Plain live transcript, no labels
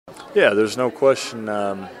Yeah, there's no question.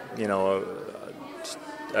 Just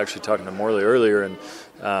actually talking to Morley earlier, and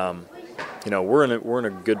we're in a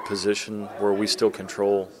good position where we still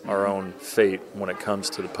control our own fate when it comes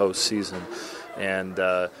to the postseason. And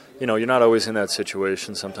you're not always in that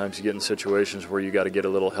situation. Sometimes you get in situations where you got to get a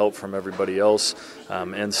little help from everybody else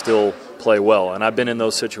and still play well. And I've been in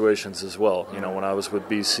those situations as well. When I was with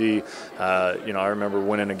BC, I remember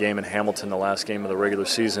winning a game in Hamilton, the last game of the regular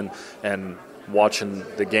season, and watching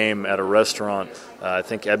the game at a restaurant. I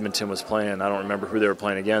think Edmonton was playing. I don't remember who they were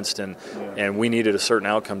playing against, and we needed a certain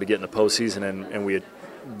outcome to get in the postseason, and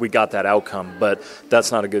we got that outcome, but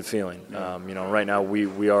that's not a good feeling. Right now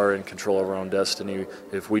we are in control of our own destiny.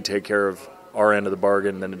 If we take care of our end of the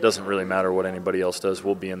bargain, then it doesn't really matter what anybody else does.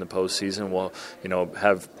 We'll be in the postseason. We'll,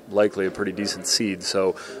 have likely a pretty decent seed.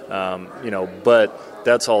 So, but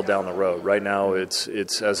that's all down the road. Right now, it's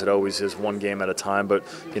as it always is, one game at a time. But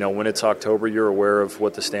when it's October, you're aware of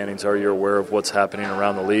what the standings are. You're aware of what's happening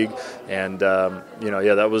around the league, and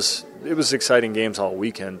it was exciting games all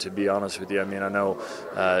weekend, to be honest with you. I mean, I know,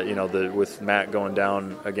 with Matt going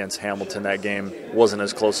down against Hamilton, that game wasn't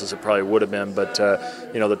as close as it probably would have been. But,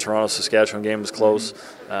 the Toronto-Saskatchewan game was close,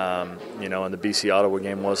 and the BC-Ottawa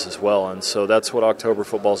game was as well. And so that's what October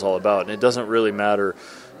football is all about. And it doesn't really matter,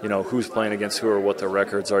 who's playing against who or what their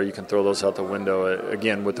records are. You can throw those out the window,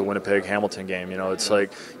 again, with the Winnipeg-Hamilton game. It's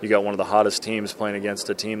like you got one of the hottest teams playing against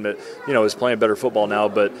a team that, is playing better football now,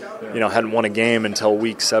 but, hadn't won a game until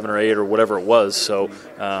week 7 or 8 or whatever it was. So,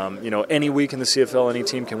 any week in the CFL, any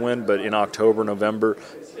team can win, but in October, November,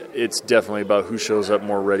 it's definitely about who shows up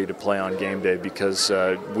more ready to play on game day, because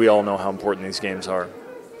we all know how important these games are.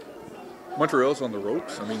 Montreal's on the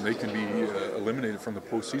ropes. I mean, they can be eliminated from the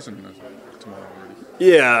postseason tomorrow already.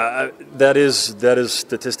 Yeah, that is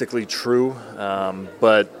statistically true,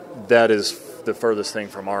 but that is the furthest thing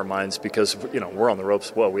from our minds, because we're on the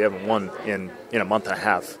ropes. Well, we haven't won in a month and a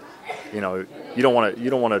half. You don't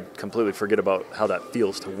want to completely forget about how that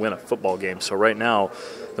feels to win a football game. So right now,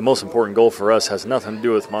 the most important goal for us has nothing to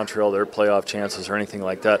do with Montreal, their playoff chances, or anything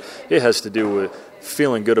like that. It has to do with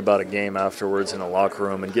feeling good about a game afterwards in a locker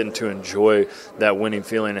room and getting to enjoy that winning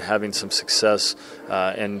feeling and having some success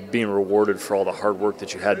and being rewarded for all the hard work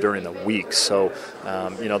that you had during the week. So,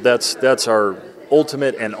 that's our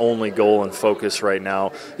ultimate and only goal and focus right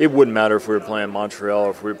now. It wouldn't matter if we were playing Montreal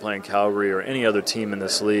or if we were playing Calgary or any other team in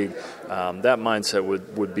this league. That mindset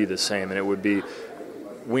would be the same, and it would be,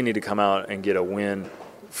 we need to come out and get a win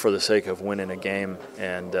for the sake of winning a game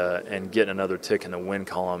and getting another tick in the win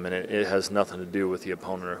column, and it has nothing to do with the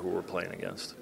opponent or who we're playing against.